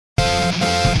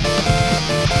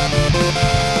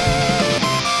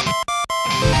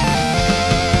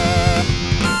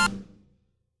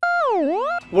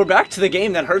we're back to the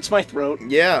game that hurts my throat.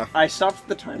 Yeah. I stopped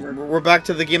the timer. We're back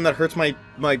to the game that hurts my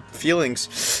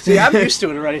feelings. See, I'm used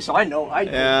to it already, so I know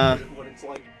Yeah. what it's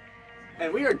like.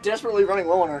 And we are desperately running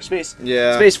low on our space.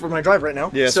 Yeah. Space for my drive right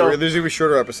now. Yeah, so there's gonna be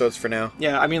shorter episodes for now.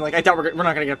 Yeah, I mean, like, I doubt we're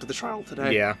not gonna get up to the trial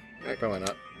today. Yeah, probably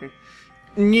not.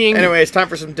 Nying. Anyway, it's time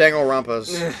for some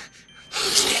Danganronpas.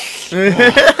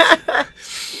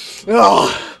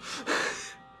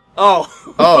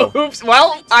 Oh. Oops.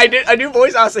 Well, I do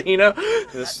voice Asahina.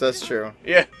 That's true.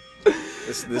 Yeah.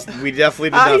 We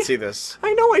definitely did not see this.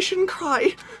 I know I shouldn't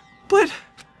cry, but...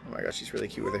 Oh my gosh, she's really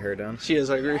cute with her hair down. She is,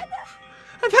 I agree.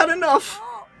 I've had enough.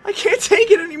 I can't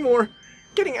take it anymore.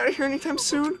 Getting out of here anytime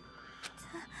soon.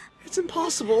 It's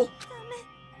impossible.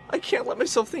 I can't let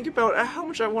myself think about how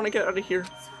much I want to get out of here.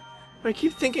 If I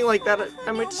keep thinking like that,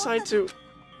 I might decide to...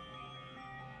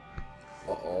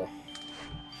 Uh-oh.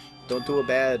 Don't do it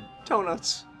bad.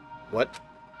 Donuts. What?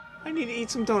 I need to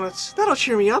eat some donuts. That'll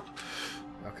cheer me up.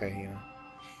 Okay, yeah.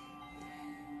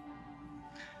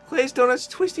 Glazed donuts,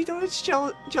 twisty donuts,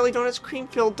 jelly donuts,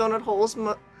 cream-filled donut holes,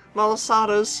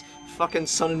 malasadas. Fucking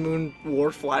Sun and Moon War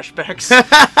flashbacks.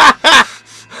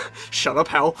 Shut up,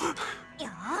 Hal.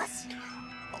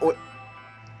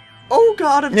 Oh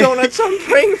god of donuts, I'm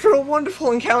praying for a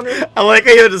wonderful encounter. I like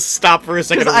how you had to stop for a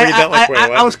second to read that like, wait,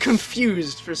 what? I was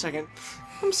confused for a second.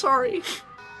 I'm sorry.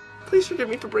 Please forgive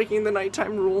me for breaking the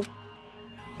nighttime rule.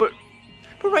 But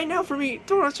right now for me,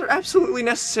 donuts are absolutely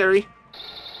necessary.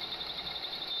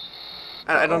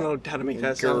 I don't know how to make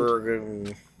that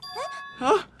sound.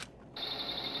 Huh?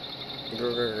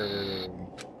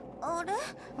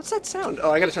 What's that sound?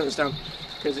 Oh, I gotta turn this down.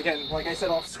 Because again, like I said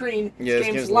off screen, this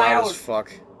game's loud as fuck.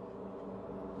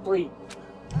 3.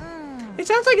 It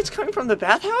sounds like it's coming from the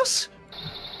bathhouse?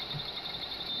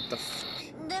 What the fuck?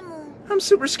 I'm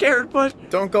super scared, but...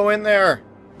 Don't go in there!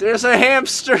 There's a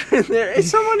hamster in there.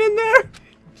 Is someone in there?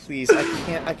 Please,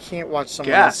 I can't watch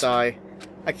someone else die.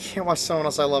 I can't watch someone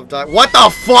else I love die. What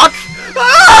the fuck?!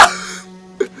 Ah!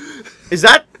 Was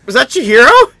that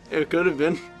Chihiro? It could have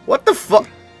been. What the fuck?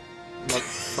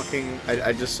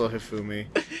 I just saw Hifumi.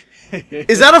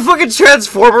 Is that a fucking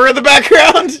transformer in the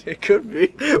background? It could be.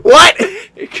 What?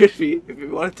 It could be, if you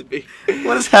want it to be.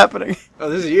 What is happening? Oh,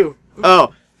 this is you.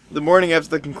 Oh, the morning after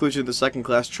the conclusion of the second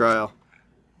class trial.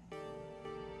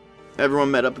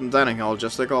 Everyone met up in the dining hall,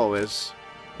 just like always.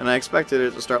 And I expected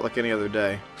it to start like any other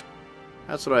day.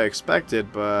 That's what I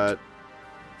expected, but...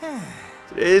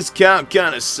 Today's count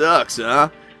kinda sucks, huh?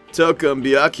 Toka and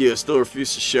Byakuya still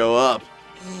refuse to show up.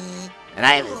 And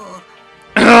I haven't...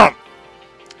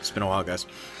 It's been a while, guys.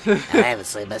 I haven't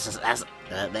seen Miss Asahina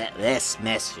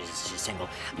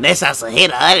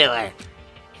anywhere.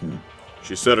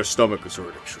 She said her stomach is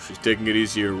hurting, so she's taking it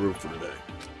easy in her room for today.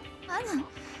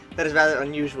 That is rather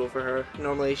unusual for her.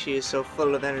 Normally she is so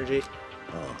full of energy.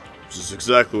 Oh, this is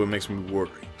exactly what makes me worry.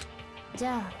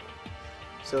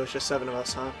 So it's just 7 of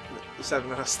us, huh?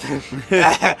 7 of us then.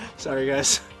 Sorry,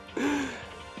 guys.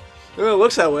 Well, it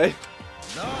looks that way.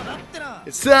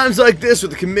 It's times like this where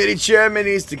the committee chairman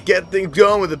needs to get things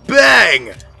going with a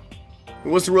bang! Who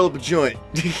wants to roll up a joint?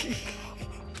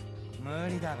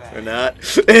 Or not?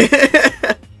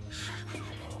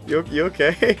 You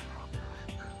okay?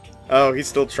 Oh, he's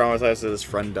still traumatized that his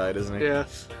friend died, isn't he? Yeah.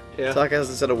 Yeah. Taka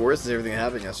hasn't said a word since everything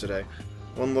happened yesterday.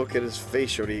 One look at his face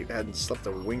showed he hadn't slept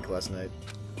a wink last night.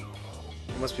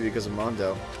 It must be because of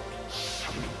Mondo.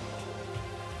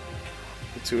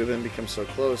 The two of them become so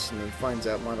close, and then finds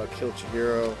out Mondo killed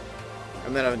Chihiro,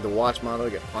 and then having to watch Mondo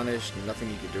get punished and nothing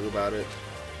he could do about it.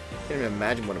 Can't even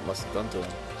imagine what it must have done to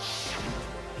him.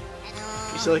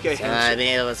 You still like a hamster? I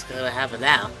mean, what's gonna happen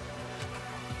now?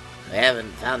 We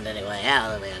haven't found any way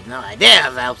out, and we have no idea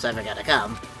if help's ever gonna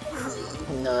come.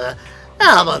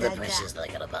 How about the precious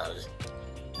thinking about it?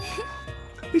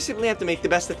 We simply have to make the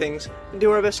best of things and do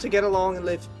our best to get along and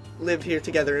live here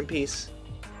together in peace.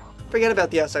 Forget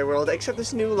about the outside world, accept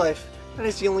this new life. That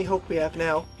is the only hope we have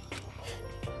now.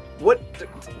 What?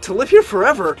 To live here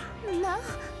forever? No.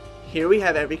 Here we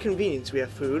have every convenience. We have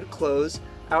food, clothes,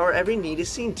 our every need is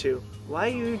seen to.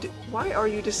 Why are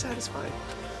you dissatisfied?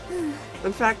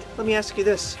 In fact, let me ask you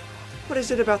this. What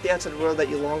is it about the outside world that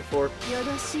you long for?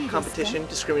 Competition,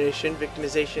 discrimination,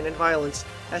 victimization, and violence.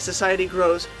 As society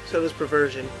grows, so does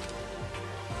perversion.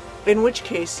 In which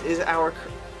case is our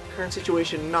current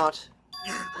situation not...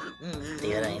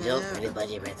 Dear Angel, pretty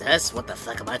buddy princess, what the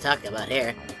fuck am I talking about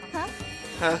here?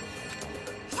 Huh?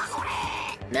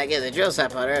 Now give the drill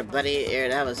sap on her, buddy,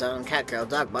 eared Amazon, cat girl,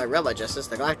 dog boy, robot justice,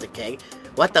 the Galactic King.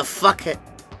 What the fuck?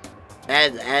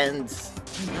 And what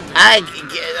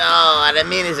I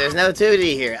mean is there's no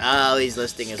 2D here. Oh, he's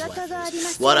listing his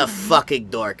weapons. What a fucking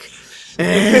dork.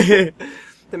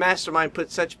 The mastermind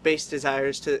put such base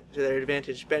desires to their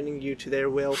advantage, bending you to their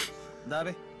will.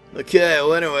 Okay,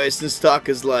 well anyway, since talk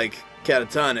is like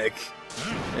catatonic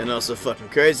and also fucking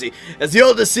crazy, as the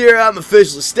oldest here, I'm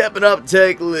officially stepping up to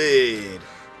take lead.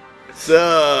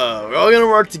 So, we're all gonna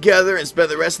work together and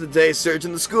spend the rest of the day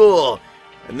searching the school.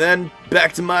 And then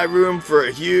back to my room for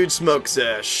a huge smoke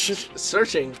sesh.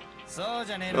 Searching. Well,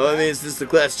 that means since the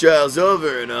class trial's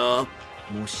over and all.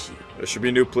 There should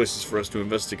be new places for us to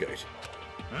investigate.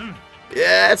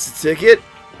 Yeah, that's the ticket.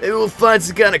 Maybe we'll find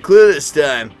some kind of clue this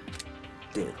time.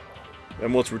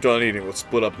 And once we're done eating, let's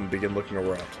split up and begin looking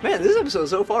around. Man, this episode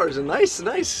so far is a nice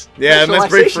Yeah, nice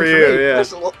break for you, yeah.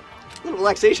 Nice little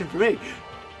relaxation for me. Do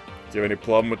you have any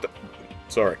problem with that?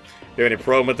 Sorry. Do you have any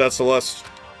problem with that, Celeste?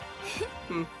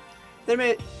 There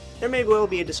may well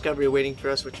be a discovery waiting for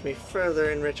us which may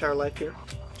further enrich our life here.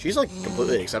 She's like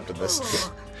completely accepted this.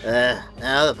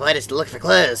 Now the point is to look for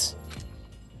clues.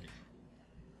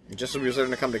 And just as we were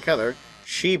starting to come together,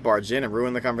 she barged in and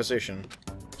ruined the conversation.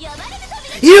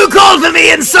 You called for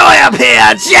me and so I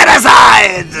appear!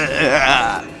 Genocide!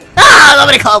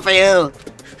 Nobody called for you!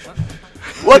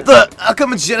 What the? How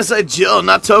come it's Genocide Jill,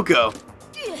 not Toko?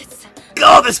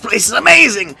 Oh, this place is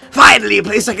amazing! Finally, a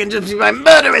place I can just be my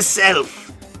murderous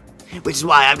self! Which is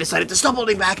why I've decided to stop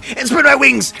holding back and spread my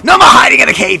wings! No more hiding in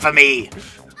a cave for me!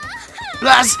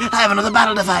 Plus, I have another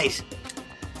battle to fight.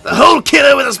 The whole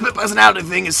killer with a split personality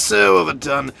thing is so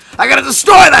overdone. I gotta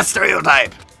destroy that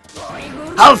stereotype!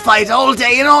 I'll fight all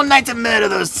day and all night to murder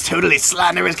those totally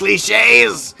slanderous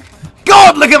cliches!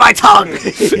 God, look at my tongue!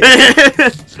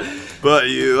 But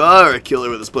you are a killer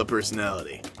with a split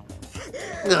personality.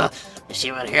 If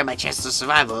she would hear my chances of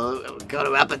survival would go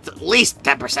to up at least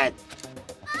 10%.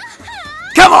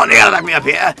 Come on, you gotta back me up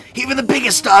here. Even the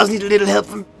biggest stars need a little help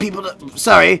from people to...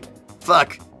 Sorry.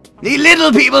 Fuck. Need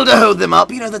little people to hold them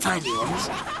up. You know, the tiny ones.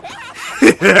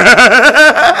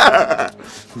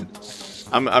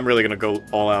 I'm really gonna go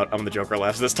all out. I'm the Joker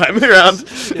laughs this time around.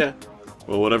 Yeah.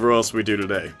 Well, whatever else we do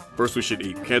today, first we should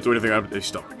eat. Can't do anything out of the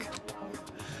stomach.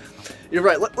 You're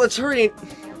right. Let's hurry and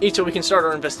eat so we can start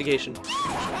our investigation.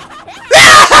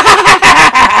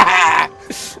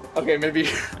 Okay, maybe.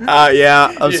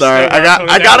 Yeah. I'm sorry.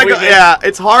 I gotta go. Yeah,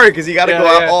 it's hard because you gotta go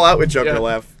out all out with Joker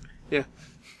laugh. Yeah.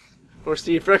 Forced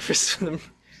to eat breakfast with them.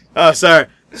 Oh, sorry.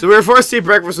 So we were forced to eat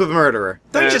breakfast with a murderer.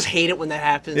 Don't you just hate it when that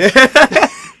happens?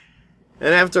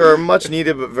 And after our much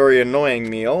needed but very annoying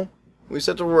meal, we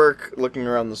set to work looking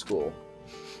around the school.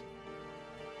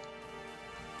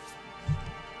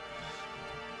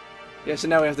 Yeah, so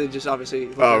now we have to just obviously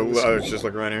look Oh, I was just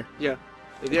looking around here. Yeah.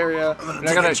 The area.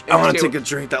 I want to take a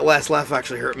drink. That last laugh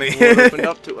actually hurt me. Opened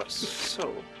up to us.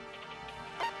 So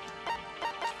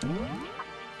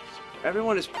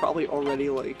everyone is probably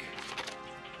already like.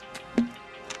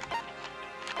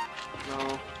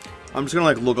 No. I'm just gonna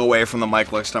like look away from the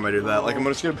mic next time I do that. Like I'm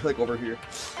just gonna be like over here.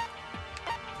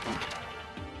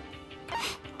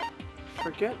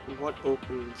 Forget what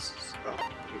opens up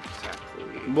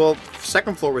exactly. Well,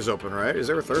 second floor was open, right? Is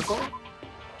there a third floor?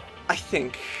 I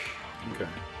think. Okay.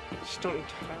 Just don't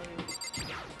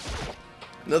entirely.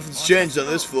 Nothing's changed on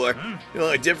this floor. The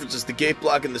only difference is the gate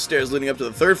block and the stairs leading up to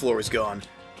the third floor is gone.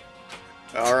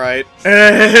 Alright.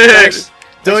 Thanks.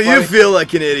 Don't you feel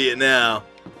like an idiot now?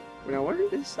 Now where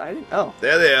is I didn't. Oh.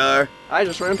 There they are. I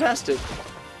just ran past it.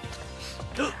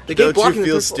 The gate Don't blocking you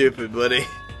feel the stupid, buddy?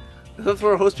 The third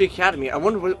floor of Host Peak Academy. I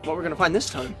wonder what we're gonna find this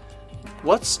time.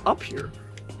 What's up here?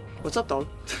 What's up, dog?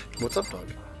 What's up, dog?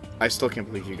 I still can't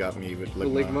believe you got me with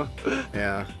Ligma.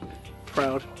 Yeah.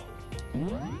 Proud.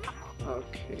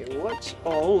 Okay, what's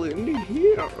all in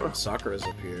here? Sakura's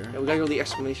up here. Yeah, we gotta go to the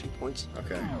exclamation points.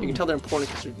 Okay. You can tell they're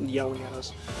important because they're yelling at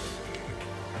us.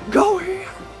 Go here!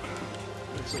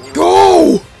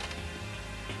 Go!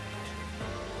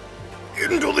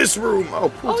 Into this room! Oh,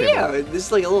 pool table. Yeah, this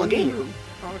is like a little game room.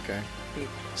 Oh, okay.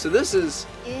 So this is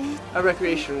a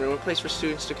recreation room, a place for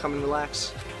students to come and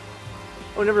relax.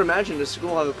 I would never imagined a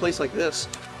school have a place like this.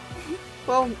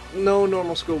 Well, no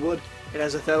normal school would. It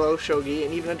has a Othello, shogi,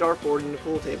 and even a dartboard and a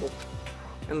pool table.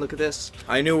 And look at this.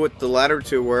 I knew what the latter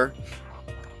two were.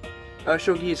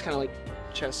 Shogi is kind of like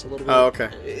chess a little bit. Oh, okay.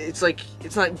 It's like,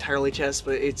 it's not entirely chess,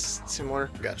 but it's similar.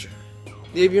 Gotcha.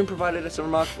 They even provided us a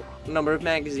remarkable number of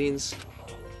magazines.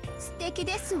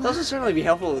 Those will certainly be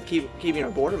helpful with keeping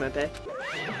our boredom at bay.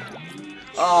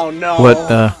 Oh no!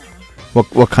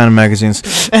 What kind of magazines?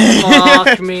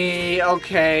 Fuck me.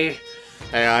 Okay.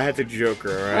 Hey, I had the Joker,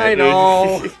 alright? I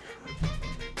know.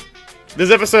 This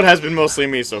episode has been mostly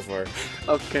me so far.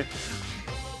 Okay.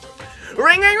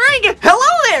 Ring, ring, ring!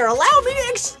 Hello there! Allow me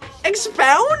to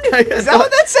expound? Is that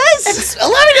what that says?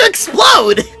 Allow me to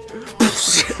explode!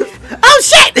 Oh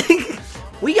shit!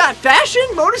 We got fashion,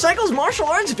 motorcycles, martial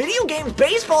arts, video games,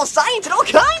 baseball, science, and all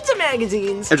kinds of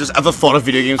magazines. I just have the thought of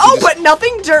video games. Oh, but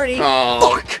nothing dirty.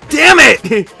 Oh. Fuck. Damn it!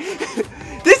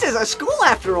 This is a school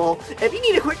after all. If you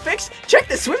need a quick fix, check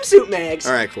the swimsuit mags.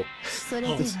 All right, cool. それで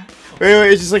は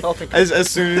Wait, it's just like Oh, thank you. as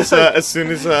soon as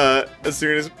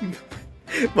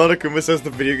Monokuma says the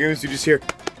video games, you just hear.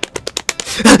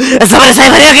 Somebody say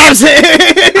video games!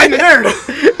 I'm the nerd.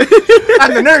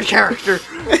 I'm the nerd character.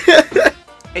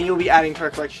 And you'll be adding to our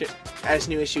collection as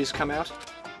new issues come out.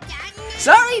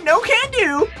 Sorry, no can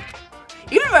do.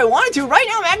 Even if I wanted to, right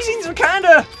now magazines are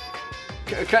kinda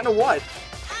what?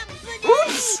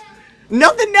 Oops.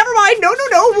 Nothing. Never mind. No.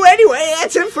 Anyway,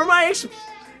 that's it for my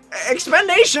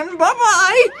explanation. Bye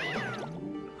bye.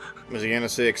 Was he gonna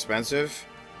say expensive?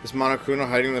 Is Monokuma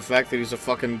hiding the fact that he's a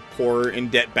fucking poor,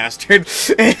 in-debt bastard?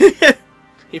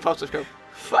 He pops his go.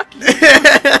 Fuck you.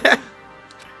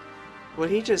 What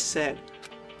he just said.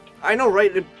 I know,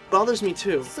 right? It bothers me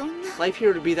too. そんな Life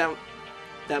here would be that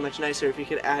much nicer if you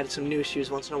could add some new issues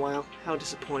once in a while. How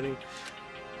disappointing.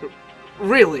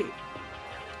 Really?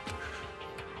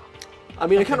 I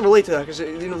mean, I kind of relate to that because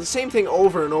you know the same thing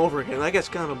over and over again. That gets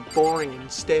kind of boring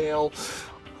and stale.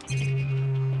 You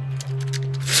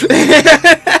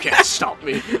can't stop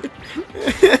me.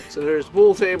 So there's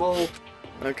pool table.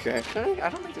 Okay. I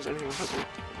don't think there's anything else.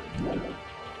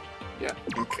 Yeah.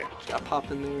 Okay. Just got pop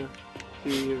in there.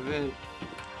 The event.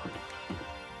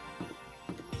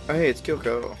 Oh, hey, it's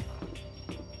Kyoko.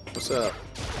 What's up?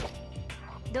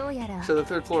 どうやら So the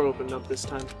third floor opened up this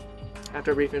time.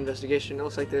 After a brief investigation, it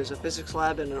looks like there's a physics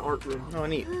lab and an art room. Oh,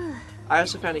 neat. I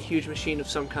also found a huge machine of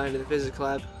some kind in the physics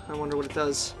lab. I wonder what it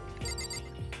does.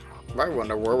 I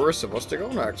wonder where we're supposed to go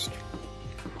next.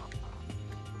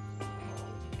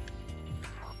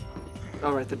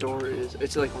 Alright, the door is...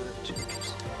 It's like one of the two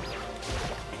doors.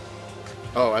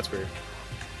 Oh, that's weird.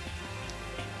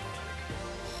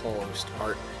 Host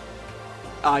art.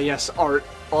 Ah, yes, art.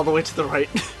 All the way to the right.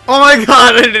 Oh my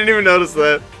god, I didn't even notice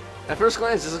that. At first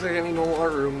glance, this looks like any normal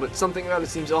art room, but something about it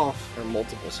seems off. There are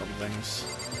multiple somethings.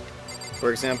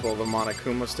 For example, the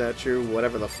Monokuma statue,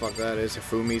 whatever the fuck that is,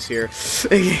 Hifumi's here.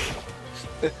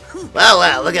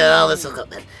 Well, look at all this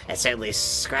equipment. It certainly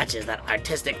scratches that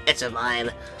artistic itch of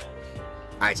mine.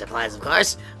 Art supplies, of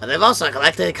course, but they've also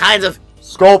collected kinds of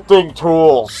Sculpting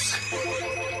tools!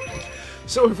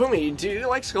 So, Hifumi, do you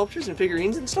like sculptures and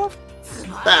figurines and stuff?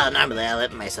 Well, normally I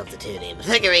limit myself to 2D, but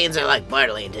figurines are like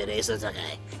borderline 2D, so it's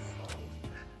okay.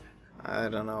 I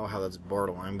don't know how that's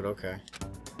borderline, but okay.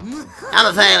 I'm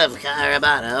a fan of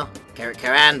Caranbo.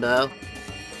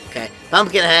 Okay,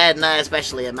 Pumpkinhead, and I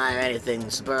especially admire anything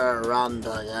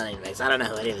Spur-Ron-Dog makes. I don't know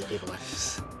who any of these people are.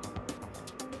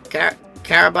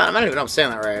 Carabon? I don't even know if I'm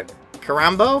saying that right.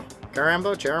 Carambo?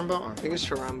 Carambo? Charambo? I think it's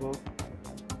Charambo.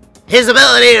 His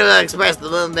ability to express the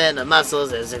movement of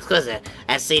muscles is exquisite,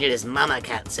 as seen in his Mama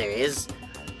Cat series.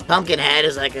 Pumpkinhead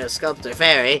is like a sculptor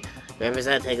fairy,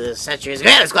 representing the century's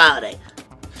greatest quality.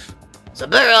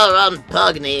 Saburo Ron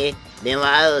Pogni,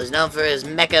 meanwhile, is known for his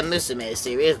Mecha Musume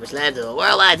series, which led to a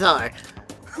worldwide tour.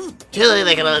 Truly,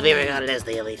 they can only be regarded as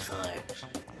the Elite Four.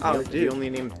 Oh, He dude. only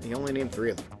named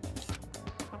 3 of them.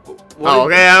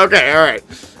 What Okay, alright.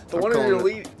 The one of your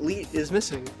elite is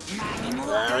missing.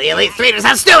 Well, the Elite Three just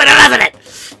sounds stupid, doesn't it?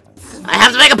 I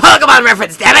have to make a Pokemon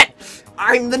reference, damn it!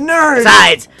 I'm the nerd!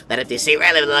 Besides, that empty seat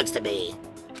rarely belongs to me.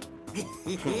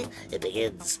 It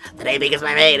begins. The day begins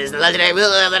my reign as the legendary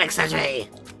ruler of the next century.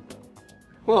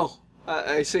 Well,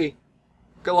 I see.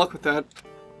 Good luck with that.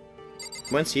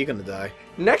 When's he gonna die?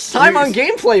 Next time on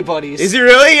Gameplay Buddies! Is he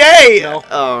really? Yay! No.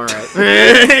 Oh, alright.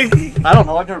 I don't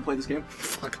know, I've never played this game.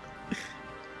 Fuck.